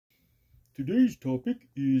Today's topic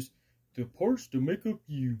is the parts that make up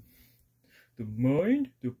you: the mind,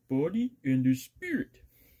 the body, and the spirit.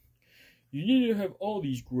 You need to have all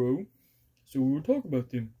these grow, so we'll talk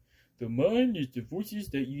about them. The mind is the voices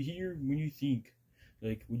that you hear when you think,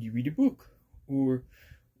 like when you read a book, or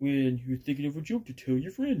when you're thinking of a joke to tell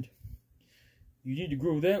your friend. You need to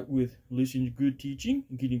grow that with listening to good teaching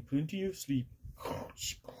and getting plenty of sleep.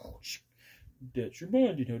 That's your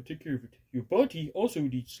mind and how to take care of it. Your body also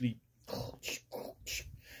needs sleep.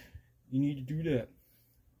 You need to do that.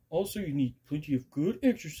 Also, you need plenty of good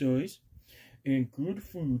exercise and good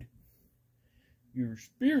food. Your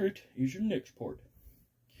spirit is your next part.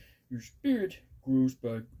 Your spirit grows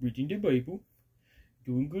by reading the Bible,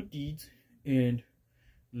 doing good deeds, and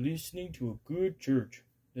listening to a good church.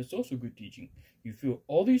 That's also good teaching. You fill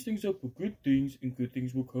all these things up with good things, and good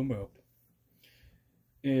things will come out.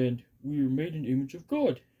 And we are made in the image of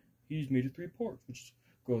God. He's made of three parts, which is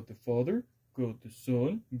God the Father, God the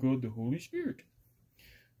Son, and God the Holy Spirit.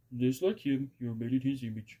 Just like Him, you are made in His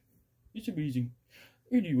image. It's amazing.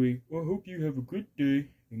 Anyway, I hope you have a good day,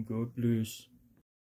 and God bless.